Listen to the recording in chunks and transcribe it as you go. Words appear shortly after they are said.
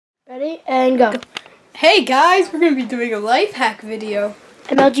Ready? And go. Hey guys, we're going to be doing a life hack video.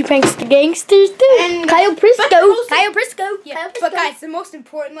 MLG prankster gangsters too. And Kyle Prisco. Yeah, but guys, the most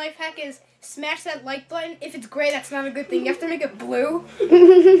important life hack is smash that like button. If it's gray, that's not a good thing. You have to make it blue.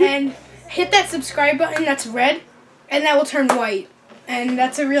 And hit that subscribe button that's red. And that will turn white. And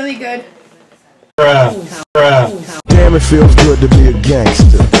that's a really good Damn, it feels good to be a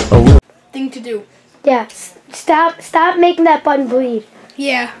gangster. thing to do. Yeah. Stop making that button bleed.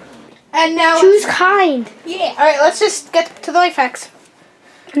 Yeah. And now Choose kind. Yeah. Alright, let's just get to the life hacks.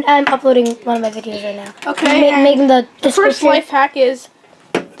 I'm uploading one of my videos right now. Okay. Making the first life hack is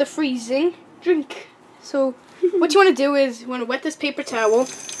the freezing drink. So what you want to do is you want to wet this paper towel.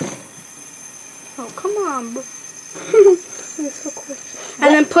 Oh, come on, bro. So quick.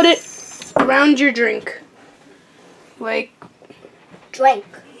 And then put it around your drink. Like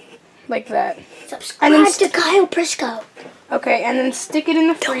that. Subscribe to Kyle Prisco. Okay, and then stick it in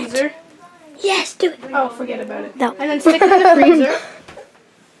the freezer. Yes, do it. Oh, forget about it. No. And then stick it in the freezer.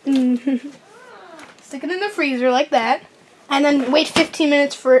 Stick it in the freezer like that. And then wait 15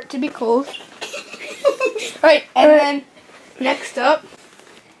 minutes for it to be cold. Alright, and then next up,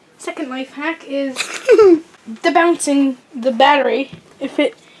 second life hack is debouncing the battery, if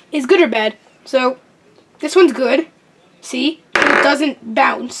it is good or bad. So, this one's good. See? It doesn't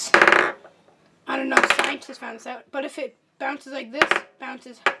bounce. I don't know, scientists found this out. But if it bounces like this,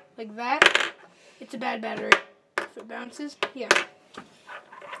 bounces like that, it's a bad battery. If it bounces, yeah.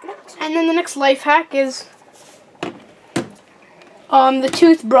 And then the next life hack is the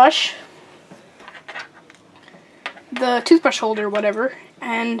toothbrush. The toothbrush holder, whatever.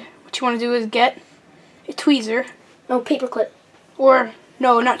 And what you want to do is get a tweezer. No, paperclip. Or,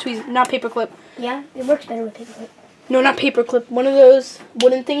 no, not tweezer, not paperclip. Yeah, it works better with paperclip. No, not paperclip. One of those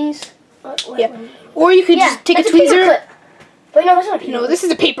wooden things. Yeah. One? Or you could just take a tweezer. Paperclip. Wait, no, that's not a paperclip. No, this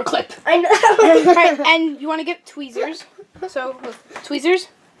is a paperclip. I know. Right, and you want to get tweezers. So, look, tweezers,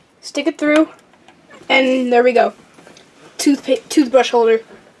 stick it through, and there we go. Toothbrush holder.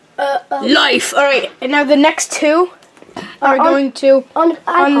 Life! Alright, and now the next two are going to on the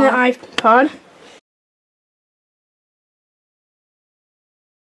iPod.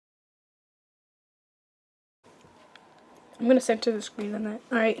 I'm going to center the screen on that.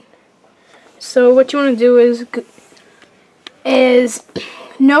 Alright. So what you want to do is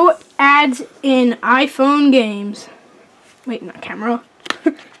no ads in iPhone games. Wait, not camera.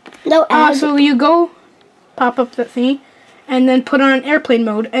 No ads. So you go pop up that thing and then put on airplane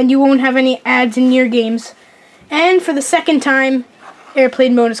mode and you won't have any ads in your games. And for the second time,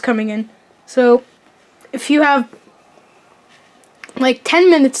 airplane mode is coming in. So if you have like 10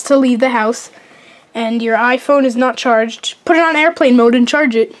 minutes to leave the house and your iPhone is not charged, put it on airplane mode and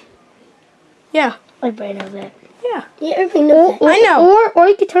charge it. Yeah. Everybody knows that. Yeah. Yeah, everybody knows that. I know. Or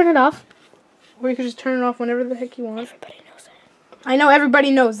you could turn it off. Or you could just turn it off whenever the heck you want. Everybody knows that. I know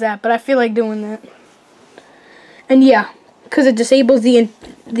everybody knows that, but I feel like doing that. And yeah, because it disables the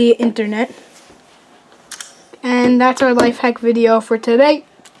internet. And that's our life hack video for today.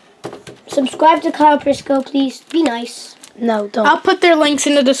 Subscribe to Kyle Prisco, please. Be nice. No, don't. I'll put their links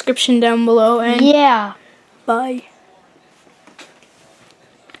in the description down below. And yeah. Bye.